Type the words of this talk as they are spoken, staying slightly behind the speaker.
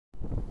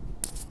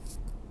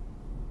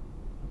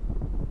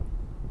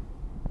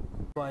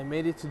So I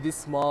made it to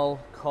this mall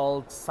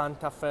called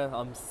Santa Fe.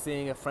 I'm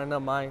seeing a friend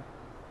of mine.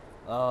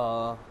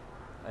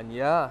 And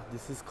yeah,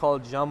 this is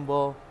called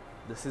Jumbo.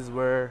 This is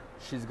where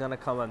she's gonna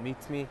come and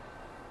meet me.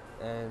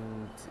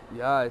 And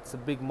yeah, it's a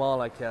big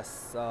mall, I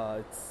guess.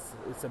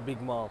 It's a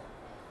big mall.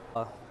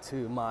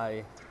 To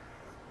my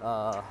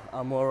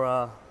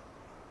Amora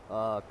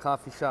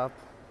coffee shop,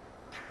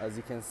 as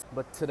you can see.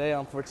 But today,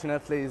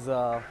 unfortunately, is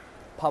a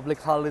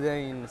public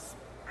holiday in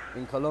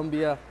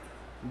Colombia.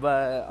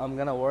 But I'm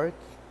gonna work,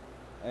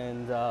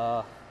 and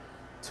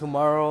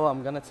tomorrow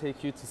I'm gonna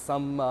take you to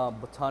some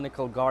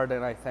botanical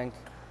garden, I think.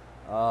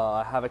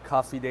 I have a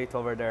coffee date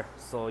over there.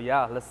 So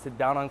yeah, let's sit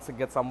down and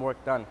get some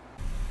work done.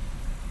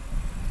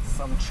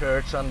 Some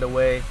church on the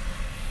way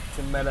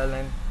to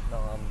Medellin. No,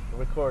 I'm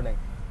recording.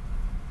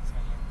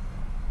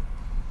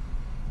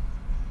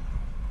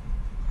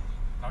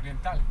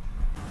 Oriental.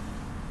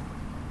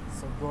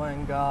 So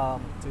going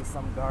to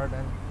some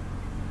garden.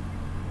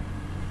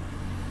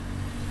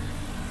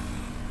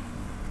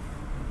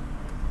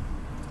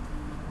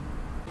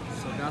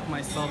 So got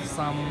myself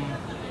some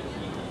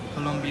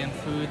Colombian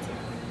food,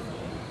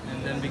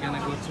 and then we're gonna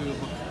go to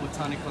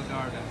botanical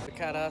garden. Look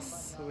at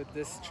us with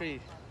this tree.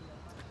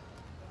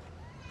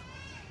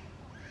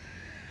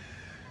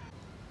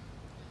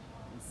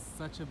 It's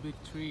such a big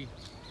tree.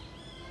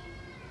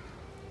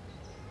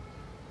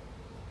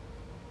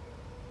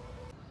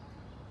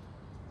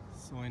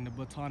 So in the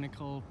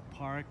botanical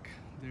park,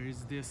 there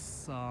is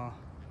this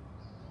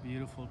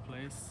beautiful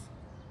place.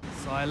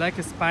 So I like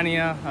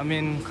España, I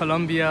mean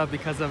Colombia,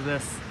 because of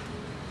this.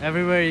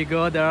 Everywhere you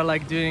go, they're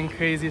like doing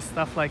crazy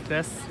stuff like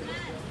this.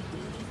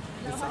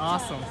 It's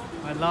awesome.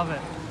 I love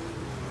it.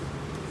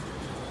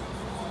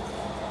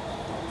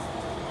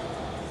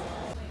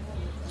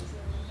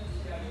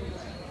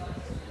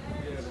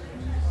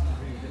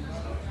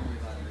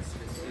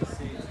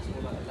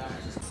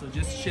 So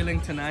just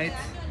chilling tonight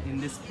in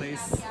this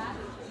place.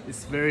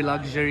 It's very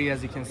luxury,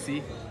 as you can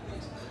see.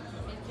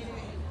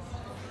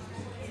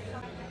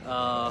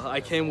 I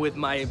came with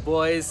my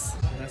boys.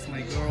 That's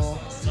my girl,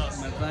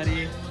 my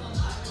buddy.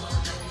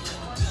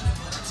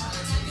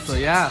 So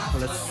yeah,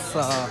 let's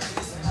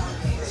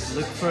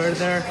look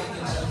further.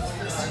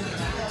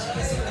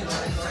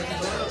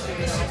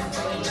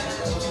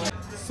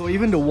 So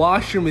even the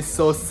washroom is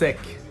so sick.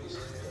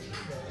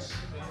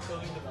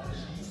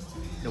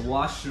 The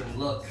washroom,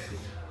 look.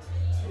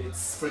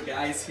 It's for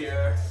guys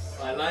here.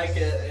 I like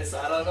it.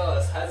 I don't know,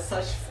 it has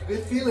such a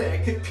good feeling. I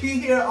could pee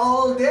here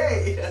all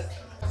day.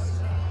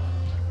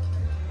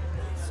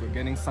 So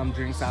getting some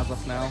drinks as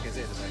of now.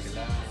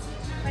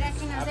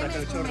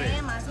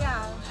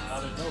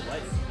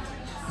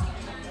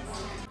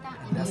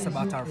 And that's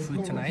about our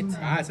food tonight.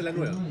 Ah, esa es la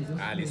nueva.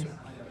 Ah, listo.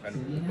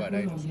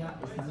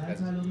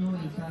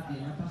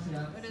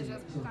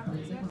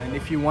 And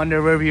if you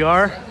wonder where we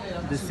are,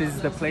 this is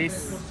the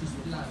place.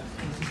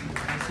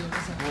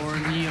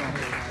 Borneo.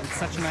 It's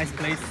such a nice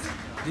place.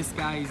 This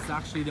guy is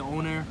actually the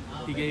owner.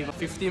 He gave a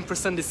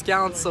 15%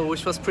 discount, so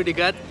which was pretty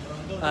good.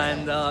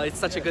 And it's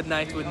such a good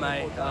night with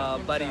my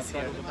buddies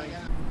here.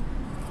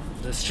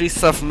 The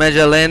streets of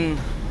Medellin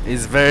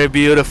is very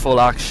beautiful,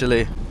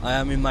 actually. I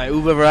am in my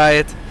Uber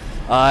ride.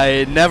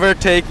 I never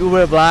take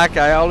Uber Black.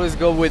 I always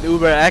go with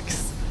Uber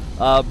X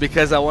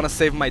because I want to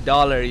save my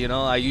dollar. You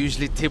know, I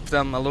usually tip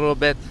them a little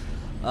bit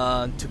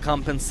to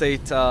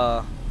compensate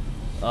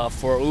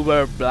for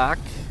Uber Black,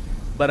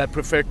 but I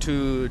prefer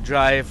to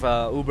drive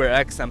Uber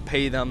X and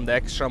pay them the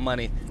extra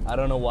money. I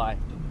don't know why.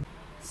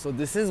 So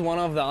this is one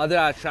of the other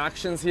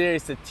attractions here.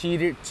 It's a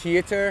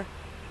theater.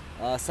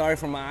 Sorry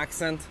for my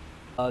accent.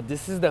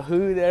 This is the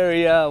hood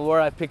area where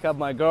I pick up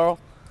my girl.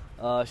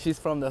 She's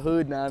from the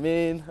hood, know what I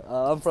mean?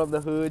 I'm from the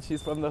hood,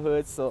 she's from the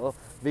hood, so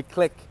we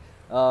click.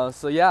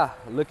 So yeah,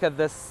 look at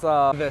this,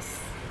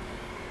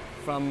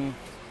 from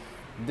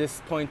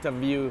this point of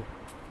view.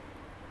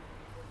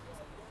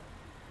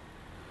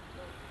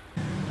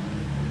 So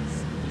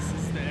this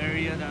is the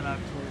area that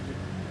I've told you.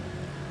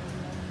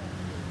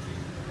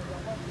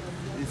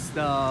 It's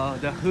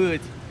the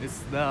hood. It's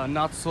the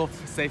not so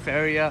safe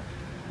area.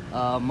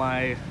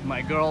 My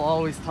girl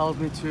always tells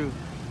me to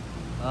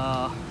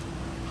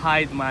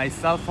hide my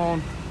cell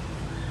phone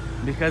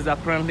because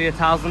apparently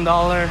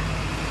 $1,000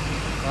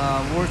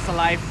 worth of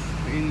life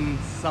in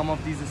some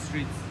of these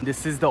streets.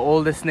 This is the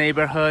oldest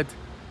neighborhood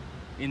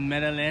in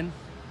Medellin.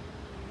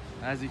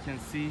 As you can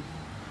see,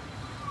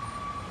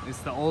 it's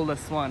the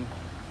oldest one.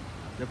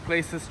 The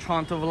places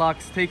Toronto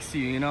Vlogs takes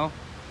you, you know.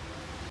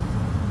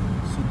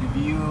 So the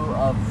view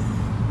of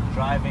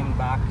driving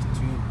back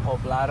to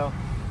Poblado.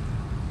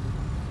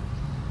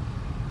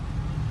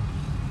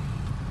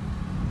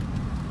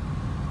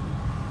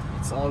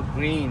 It's all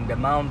green, the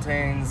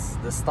mountains,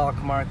 the stock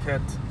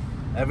market,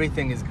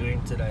 everything is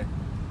green today.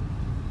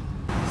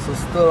 So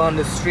still on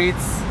the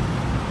streets.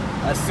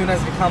 As soon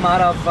as we come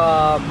out of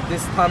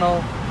this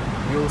tunnel,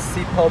 you'll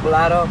see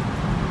Poblado,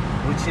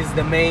 which is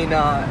the main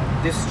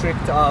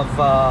district of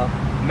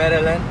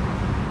Medellin.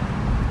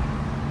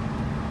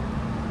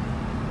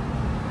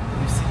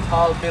 You see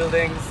tall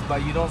buildings,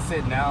 but you don't see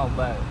it now,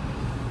 but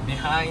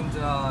Behind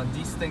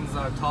these things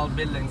are tall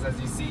buildings, as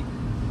you see.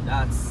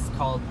 That's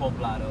called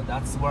Poblado.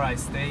 That's where I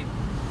stayed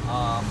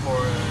for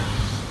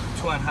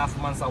 2.5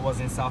 months. I was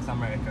in South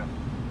America.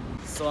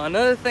 So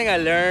another thing I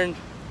learned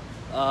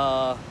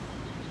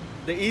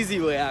the easy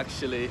way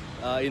actually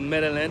in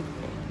Medellin: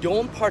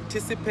 don't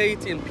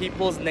participate in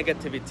people's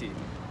negativity.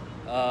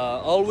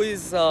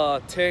 Always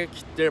take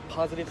their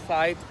positive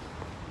side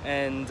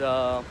and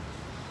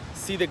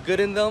see the good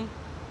in them,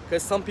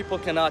 because some people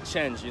cannot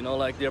change, you know,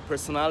 like their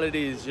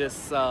personality is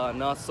just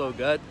not so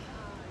good.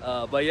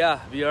 But yeah,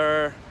 we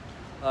are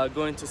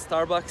going to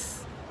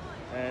Starbucks,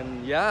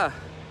 and yeah,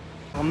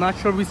 I'm not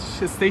sure which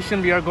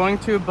station we are going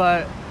to,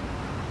 but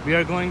we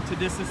are going to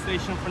this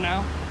station for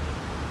now,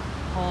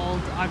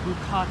 called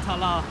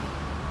Guatape,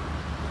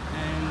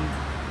 and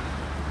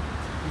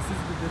this is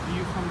the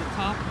view from the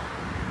top.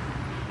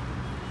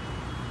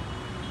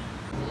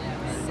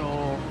 So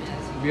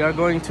we are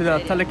going to the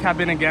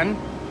telecabin again.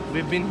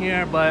 We've been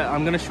here, but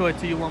I'm gonna show it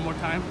to you one more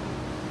time.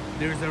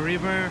 There's a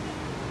river,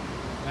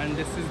 and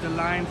this is the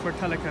line for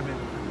telecabin.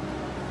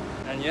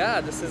 And yeah,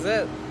 this is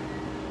it.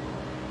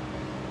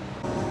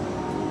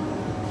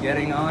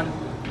 Getting on.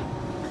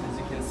 As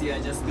you can see, I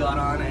just got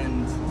on,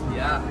 and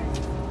yeah,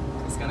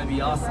 it's gonna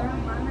be awesome.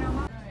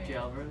 Okay,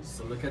 Alvaro,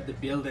 so look at the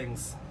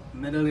buildings.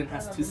 Medellin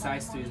has two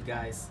sides to it,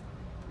 guys.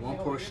 One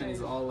portion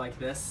is all like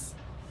this,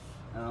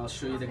 and I'll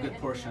show you the good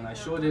portion. I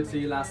showed it to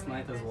you last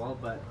night as well,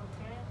 but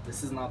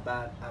this is not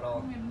bad at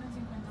all.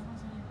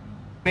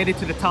 Made it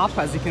to the top.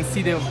 As you can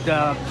see, the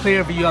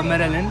clear view of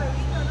Medellin.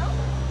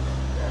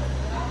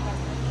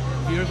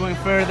 We are going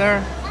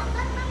further,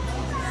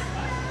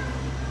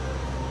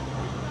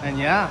 and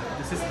yeah,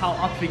 this is how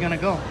up we're gonna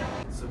go.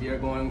 So we are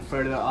going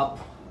further up.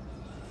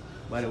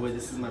 By the way,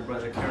 this is my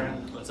brother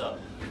Karen. What's up?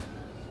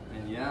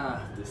 And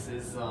yeah, this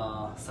is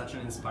such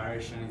an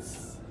inspiration.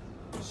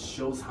 It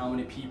shows how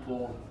many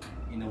people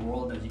in the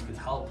world that you could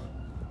help.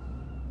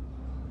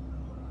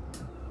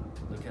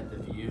 Look at the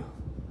view.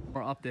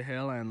 We're up the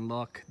hill, and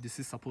look, this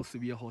is supposed to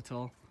be a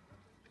hotel.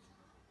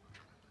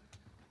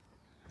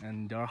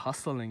 And they're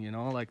hustling, you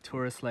know, like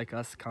tourists like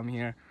us come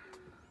here,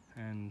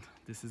 and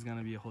this is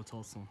gonna be a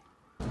hotel soon.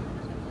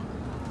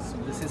 So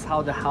this is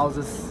how the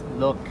houses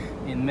look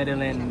in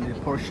Medellin, the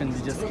portion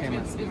we just came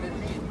at.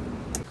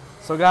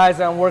 So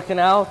guys, I'm working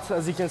out.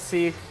 As you can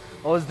see,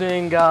 I was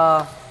doing,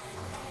 I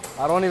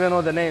don't even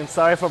know the name,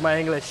 sorry for my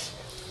English.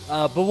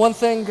 But one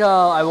thing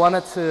I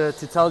wanted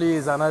to tell you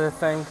is another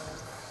thing.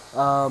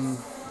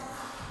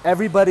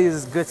 Everybody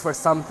is good for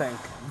something.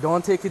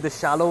 Don't take it the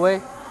shallow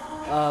way,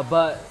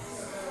 but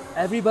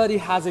everybody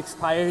has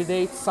expiry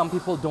dates. Some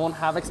people don't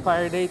have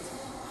expiry date.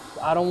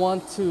 I don't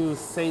want to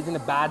say it in a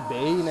bad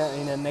way,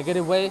 in a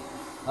negative way,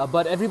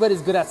 but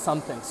everybody's good at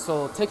something.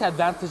 So take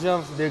advantage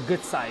of their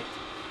good side.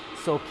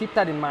 So keep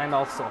that in mind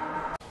also.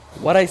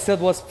 What I said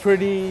was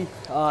pretty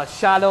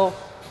shallow,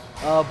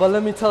 but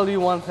let me tell you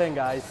one thing,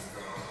 guys.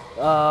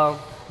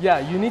 Yeah,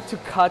 you need to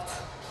cut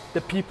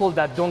the people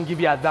that don't give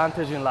you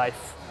advantage in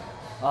life.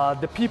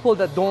 The people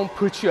that don't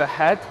push you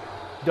ahead,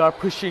 they are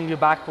pushing you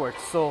backwards.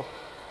 So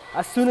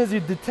as soon as you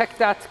detect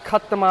that,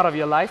 cut them out of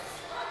your life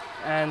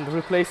and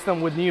replace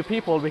them with new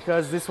people,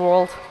 because this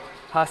world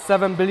has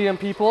 7 billion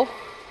people,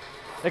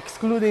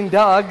 excluding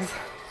dogs.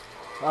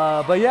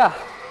 But yeah,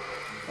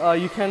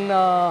 you can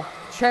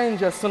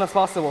change as soon as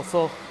possible.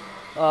 So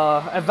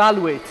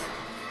evaluate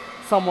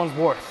someone's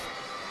worth.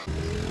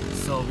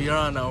 So we are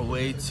on our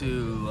way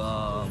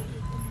to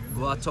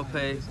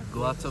Guatape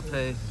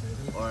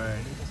or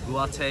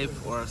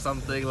Guatape or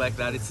something like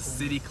that. It's a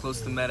city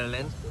close to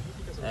Medellin,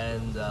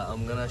 and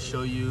I'm gonna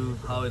show you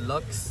how it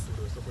looks.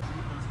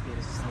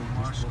 Some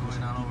marsh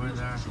going on over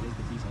there.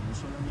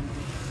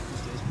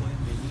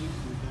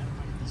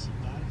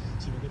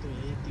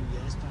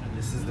 And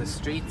this is the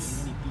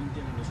streets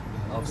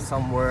of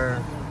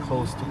somewhere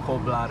close to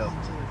Poblado.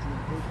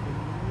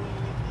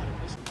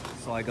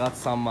 So I got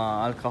some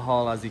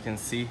alcohol, as you can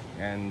see,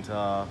 and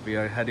we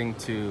are heading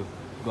to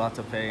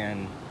Guatape,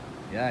 and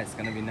yeah, it's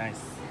gonna be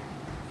nice.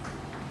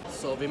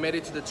 So we made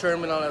it to the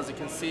terminal, as you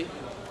can see.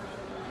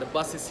 The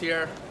bus is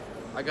here.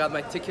 I got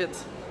my ticket,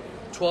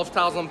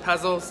 12,000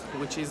 pesos,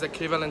 which is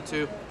equivalent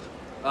to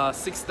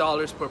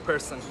 $6 per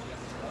person.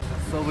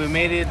 So we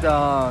made it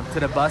to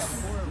the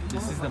bus.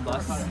 This is the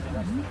bus. As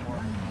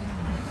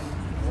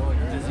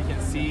you can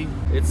see,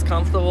 it's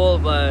comfortable,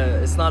 but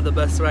it's not the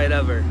best ride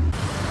ever.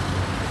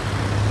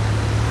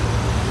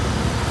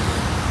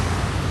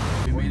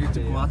 We made it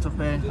to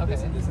Guatape.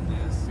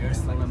 We're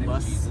still on the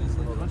bus.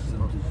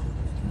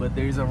 But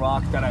there's a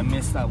rock that I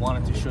missed I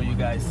wanted to show you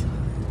guys.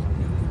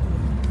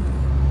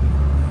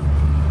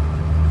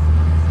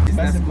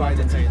 Specify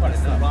the two part.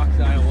 It's the rock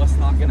that I was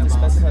talking about.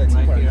 Specify the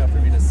two part enough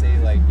for me to say,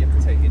 like, you have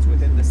to take it's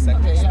within the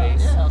sector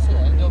space. Yeah, I'll say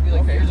that. And they'll be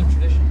like, here's a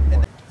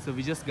tradition. So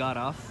we just got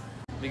off.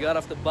 We got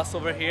off the bus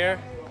over here,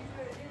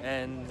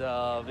 and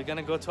we're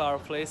gonna go to our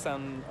place,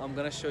 and I'm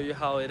gonna show you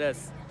how it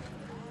is.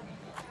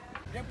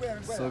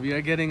 So we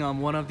are getting on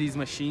one of these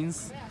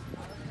machines.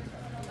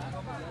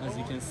 As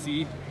you can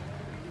see,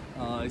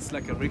 it's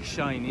like a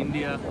rickshaw in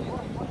India.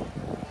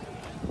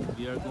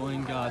 we are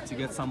going to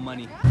get some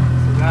money.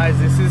 So guys,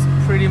 this is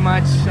pretty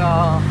much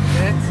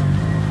it.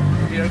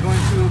 We are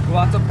going to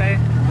Guatape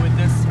with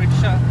this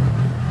rickshaw.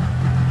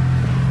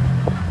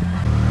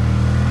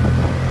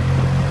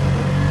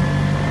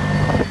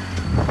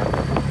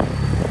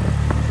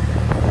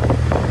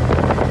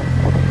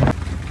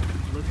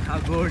 Look how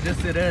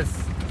gorgeous it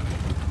is.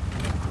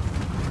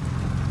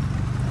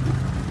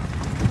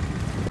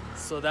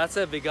 So that's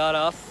it, we got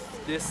off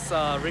this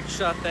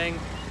rickshaw thing,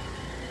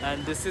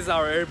 and this is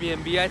our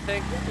Airbnb, I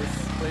think,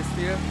 this place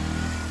here.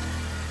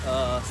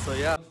 So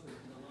yeah.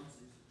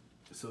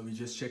 So we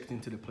just checked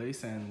into the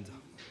place and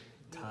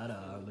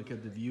tada, look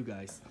at the view,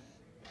 guys.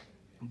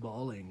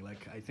 Balling.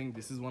 Like, I think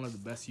this is one of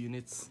the best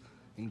units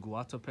in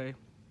Guatape,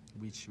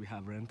 which we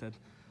have rented.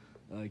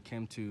 It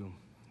came to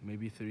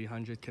maybe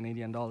 300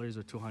 Canadian dollars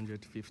or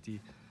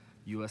 250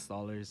 US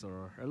dollars,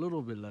 or a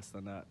little bit less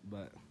than that,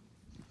 but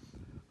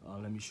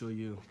let me show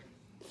you.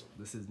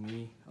 This is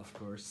me, of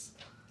course.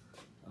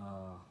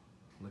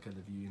 Look at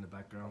the view in the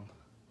background.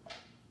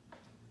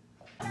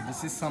 And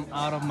this is some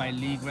out of my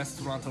league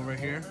restaurant over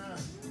here.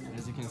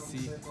 As you can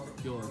see,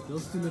 yo,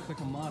 those two look like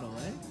a model,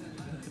 eh?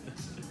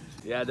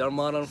 Yeah, they're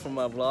model from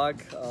my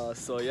vlog.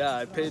 So yeah,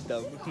 I paid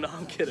them. No,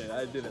 I'm kidding,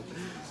 I didn't.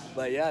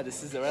 But yeah,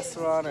 this is the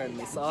restaurant and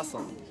it's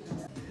awesome.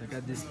 Look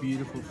at this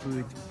beautiful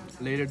food.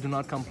 Later, do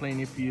not complain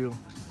if you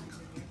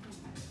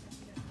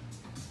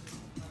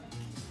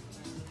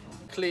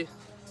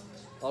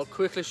I'll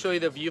quickly show you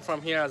the view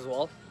from here as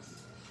well.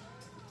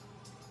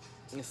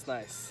 It's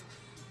nice.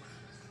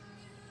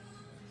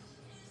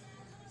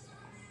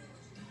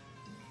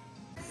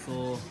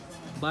 So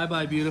bye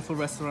bye beautiful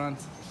restaurant.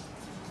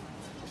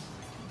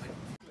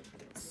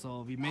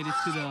 So we made it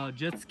to the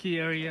jet ski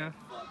area.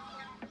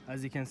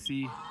 As you can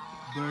see,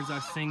 birds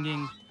are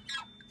singing,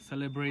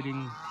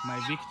 celebrating my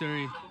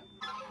victory.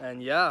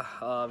 And yeah,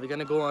 we're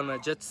gonna go on a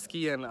jet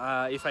ski, and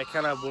if I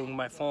can, I'll bring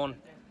my phone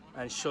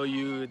and show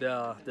you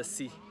the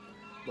sea.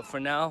 But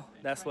for now,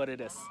 that's what it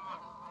is.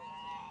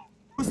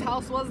 Whose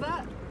house was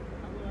that?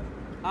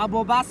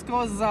 Abu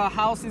Basco's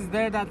house is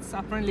there, that's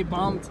apparently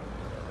bombed.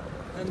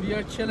 And we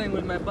are chilling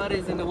with my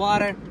buddies in the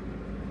water.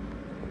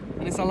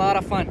 And it's a lot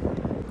of fun.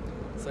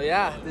 So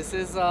yeah, this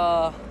is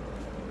a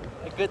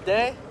good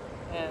day,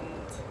 and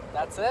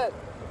that's it.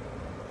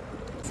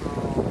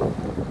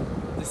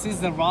 So this is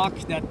the rock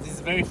that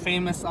is very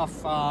famous of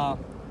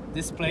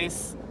this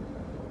place.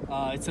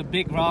 It's a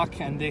big rock,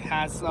 and it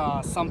has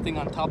something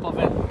on top of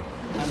it,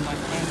 and my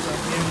friends are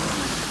here.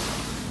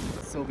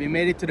 So we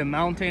made it to the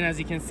mountain. As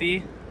you can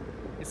see,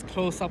 it's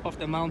close up of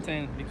the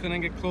mountain. We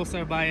couldn't get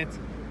closer by it.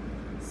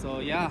 So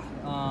yeah,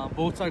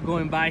 boats are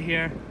going by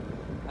here,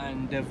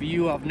 and the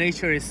view of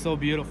nature is so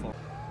beautiful.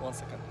 One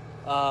second.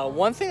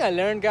 One thing I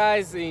learned,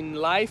 guys, in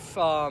life,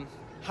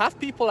 have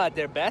people at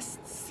their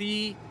best,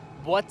 see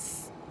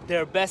what's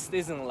their best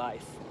is in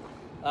life.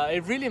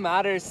 It really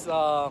matters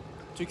to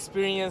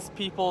experience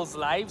people's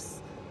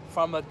lives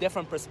from a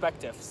different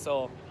perspective.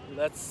 So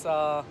that's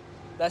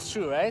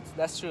true, right?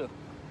 That's true.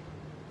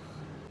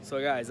 So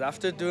guys,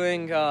 after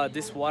doing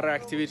this water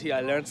activity,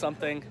 I learned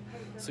something.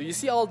 So you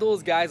see all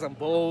those guys on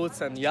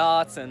boats and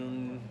yachts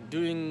and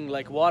doing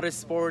like water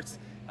sports,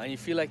 and you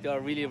feel like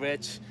they're really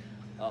rich.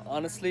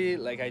 Honestly,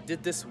 like, I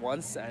did this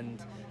once,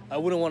 and I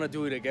wouldn't want to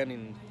do it again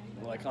in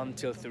like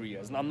until 3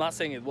 years. And I'm not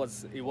saying it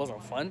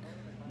wasn't fun,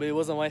 but it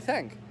wasn't my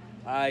thing.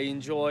 I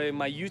enjoy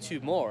my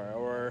YouTube more,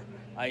 or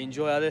I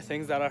enjoy other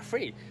things that are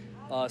free.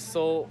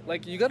 So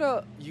like, you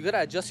gotta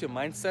adjust your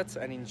mindset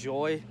and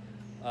enjoy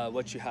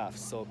what you have.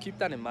 So keep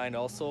that in mind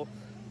also,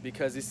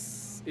 because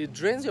it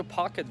drains your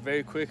pocket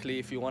very quickly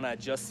if you want to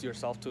adjust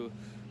yourself to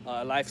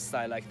a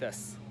lifestyle like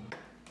this.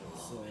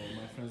 So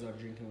my friends are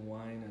drinking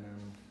wine, and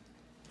I'm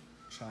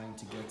trying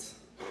to get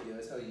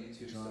that's how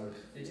YouTube started.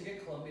 Did you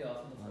get Colombia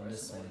off in the on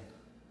forest? this one.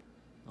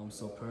 I'm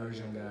so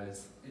Persian,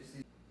 guys.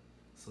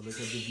 So look at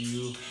the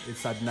view.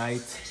 It's at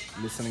night,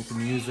 listening to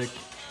music,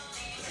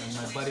 and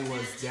my buddy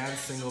was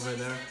dancing over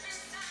there.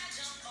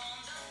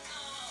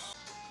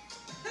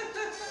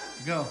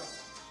 Go.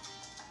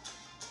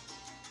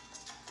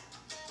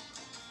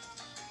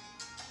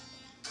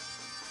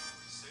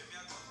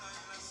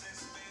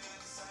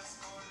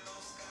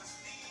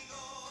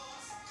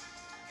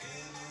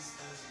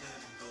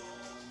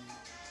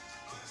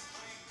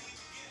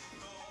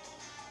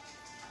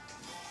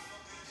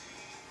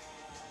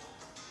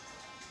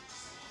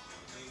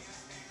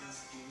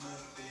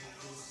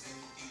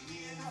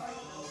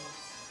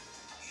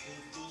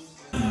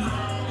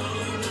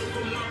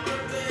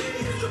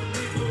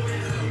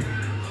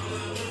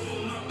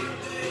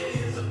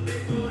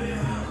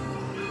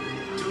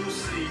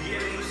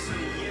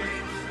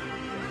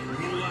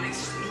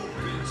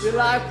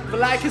 We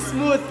like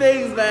smooth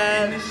things,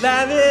 man.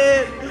 Damn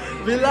it!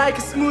 We like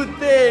smooth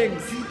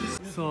things.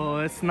 So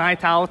it's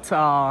night out,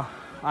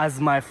 as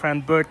my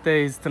friend's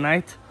birthday is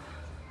tonight.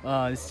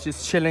 It's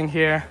just chilling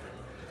here,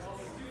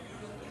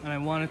 and I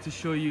wanted to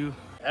show you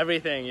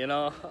everything. You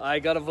know, I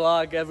gotta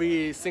vlog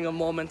every single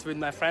moment with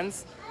my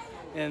friends,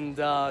 and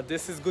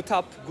this is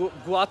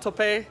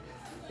Guatape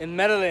in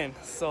Medellin.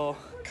 So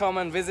come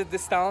and visit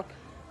this town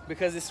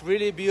because it's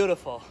really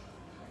beautiful.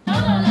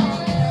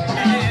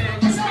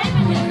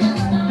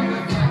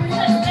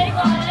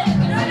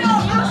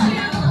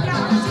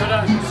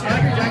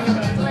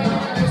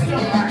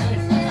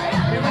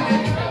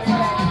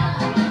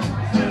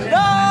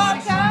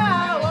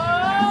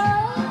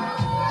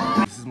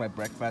 This is my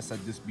breakfast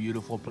at this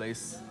beautiful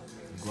place,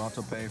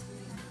 Guatape.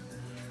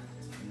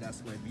 And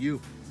that's my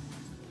view.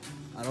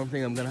 I don't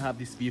think I'm gonna have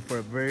this view for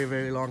a very,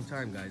 very long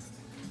time, guys.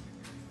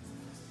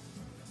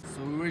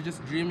 So we were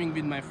just dreaming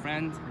with my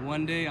friend.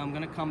 One day I'm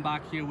gonna come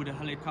back here with a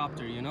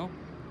helicopter, you know?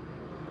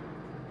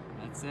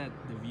 That's it.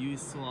 The view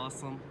is so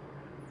awesome.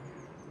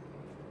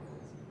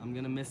 I'm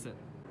gonna miss it.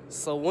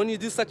 So when you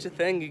do such a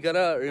thing, you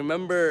gotta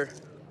remember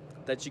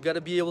that you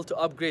gotta be able to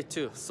upgrade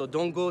too. So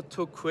don't go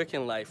too quick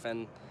in life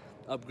and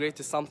upgrade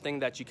to something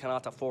that you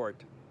cannot afford.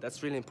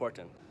 That's really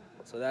important.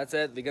 So that's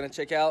it. We're gonna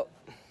check out.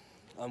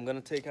 I'm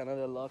gonna take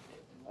another look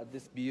at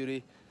this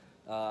beauty.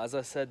 As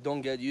I said,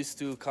 don't get used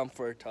to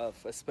comfort of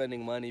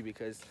spending money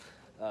because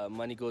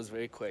money goes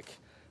very quick.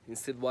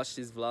 Instead, watch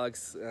these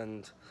vlogs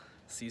and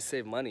see you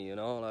save money, you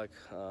know? Like,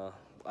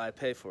 I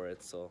pay for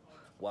it, so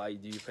why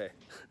do you pay?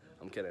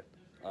 I'm kidding.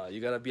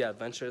 You gotta be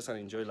adventurous and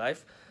enjoy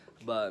life,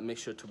 but make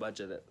sure to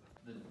budget it.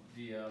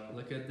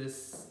 Look at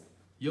this.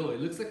 Yo,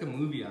 it looks like a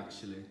movie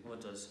actually.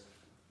 What does?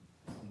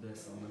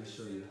 This, I'm gonna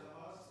show you.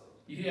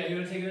 Yeah, you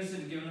would have taken us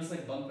and given us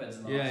like bunk beds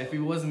in the Yeah, hospital. if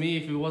it was me,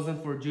 if it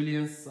wasn't for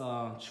Julian's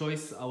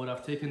choice, I would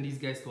have taken these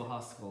guys to a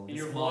hospital. In This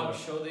your vlogger.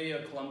 vlog, show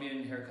the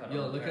Colombian haircut.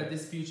 Yo, look at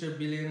this future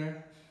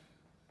billionaire.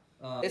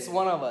 It's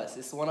one of us.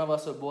 It's one of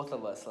us or both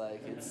of us.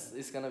 Like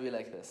it's gonna be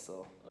like this.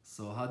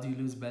 So how do you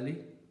lose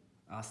belly?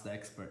 Ask the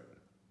expert.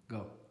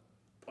 Go.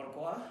 Por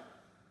quoi?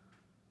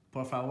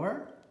 Por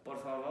favor? Por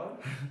favor?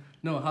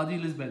 No, how do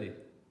you lose belly?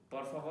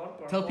 Por favor?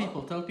 Por Tell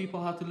favor?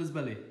 people how to lose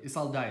belly. It's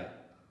all diet.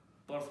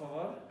 Por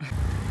favor?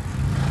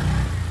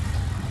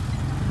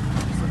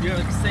 So we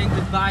are saying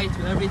goodbye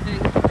to everything.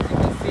 As you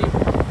can see,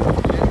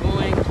 we are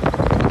going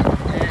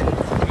and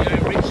we are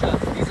in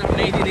rickshaws. These are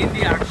made in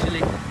India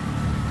actually.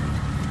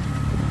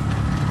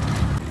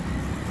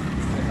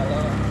 Say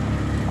hello.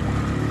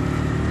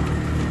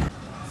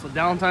 So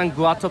downtown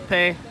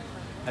Guatape,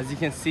 as you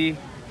can see,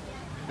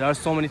 there are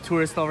so many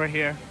tourists over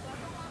here.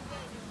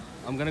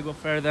 I'm gonna go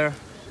further,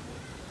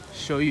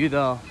 show you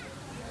the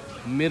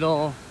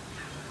middle.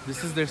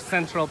 This is their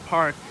central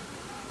park.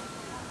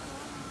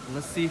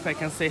 Let's see if I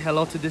can say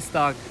hello to this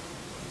dog.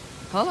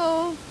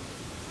 Hello.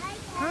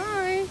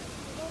 Hi.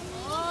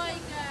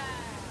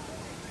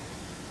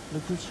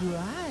 Look at your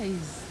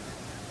eyes.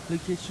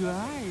 Look at your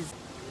eyes.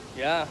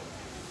 Yeah.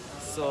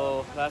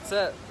 So that's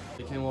it.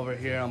 I came over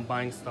here. I'm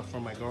buying stuff for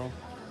my girl.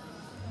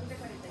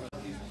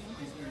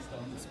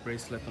 This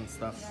bracelet and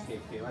stuff.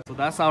 So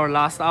that's our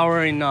last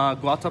hour in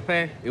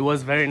Guatape. It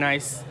was very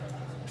nice.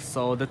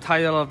 So the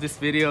title of this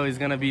video is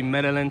gonna be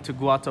Medellin to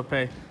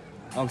Guatape.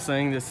 I'm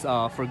saying this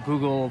for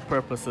Google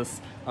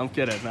purposes. I'm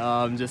kidding.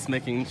 I'm just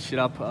making shit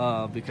up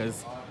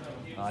because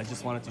I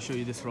just wanted to show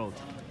you this road.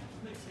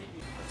 I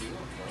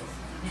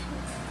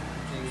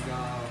think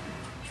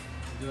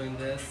doing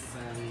this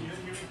and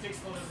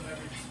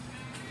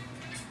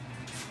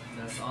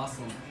that's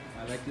awesome.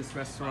 I like this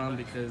restaurant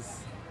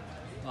because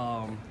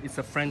it's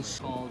a French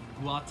called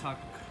Guatape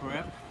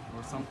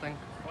or something.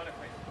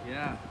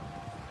 Yeah.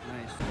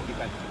 Nice.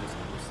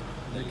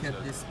 Look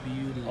at this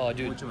beauty. Oh,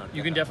 dude,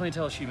 you can definitely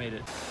tell she made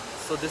it.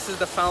 So this is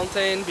the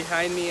fountain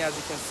behind me, as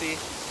you can see.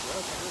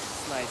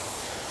 It's nice.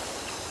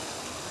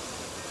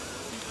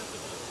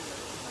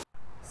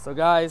 So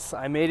guys,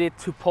 I made it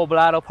to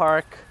Poblado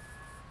Park.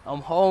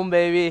 I'm home,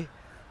 baby.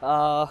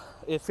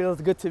 It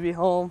feels good to be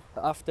home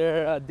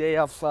after a day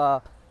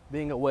of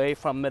being away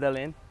from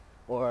Medellin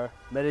or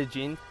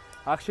Medellin.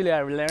 Actually,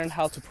 I learned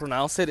how to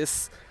pronounce it.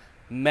 It's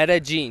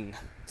Medellin.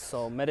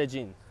 So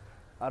Medellin.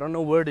 I don't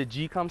know where the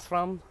G comes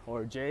from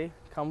or J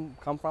comes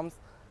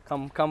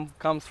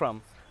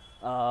from.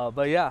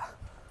 But yeah,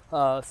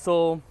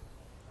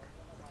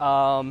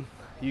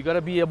 you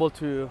gotta be able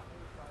to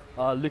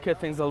look at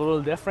things a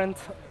little different.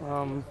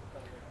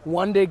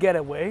 One day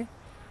getaway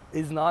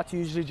is not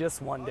usually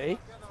just one day.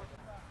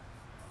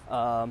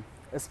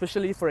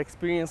 Especially for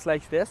experience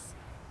like this,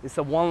 it's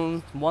a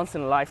once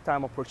in a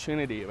lifetime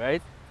opportunity,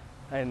 right?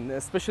 And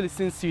especially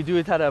since you do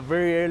it at a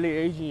very early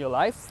age in your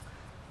life,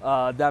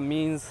 that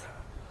means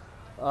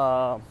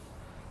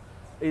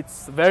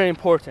it's very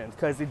important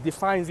because it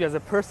defines you as a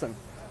person.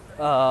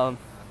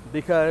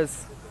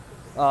 Because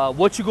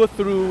what you go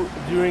through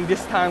during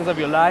these times of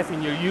your life,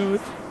 in your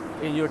youth,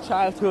 in your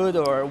childhood,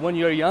 or when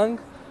you're young,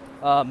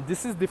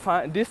 this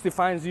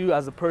defines you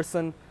as a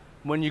person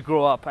when you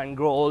grow up and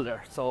grow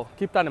older. So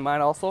keep that in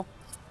mind also.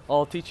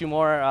 I'll teach you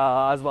more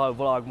as well as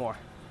vlog more.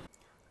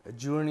 A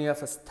journey of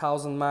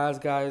 1,000 miles,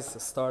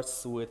 guys,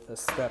 starts with a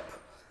step.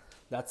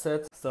 That's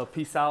it. So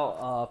peace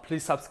out.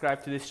 Please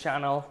subscribe to this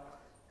channel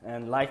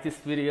and like this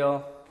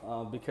video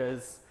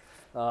because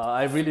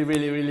I really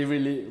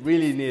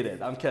need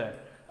it. I'm kidding.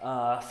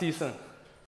 See you soon.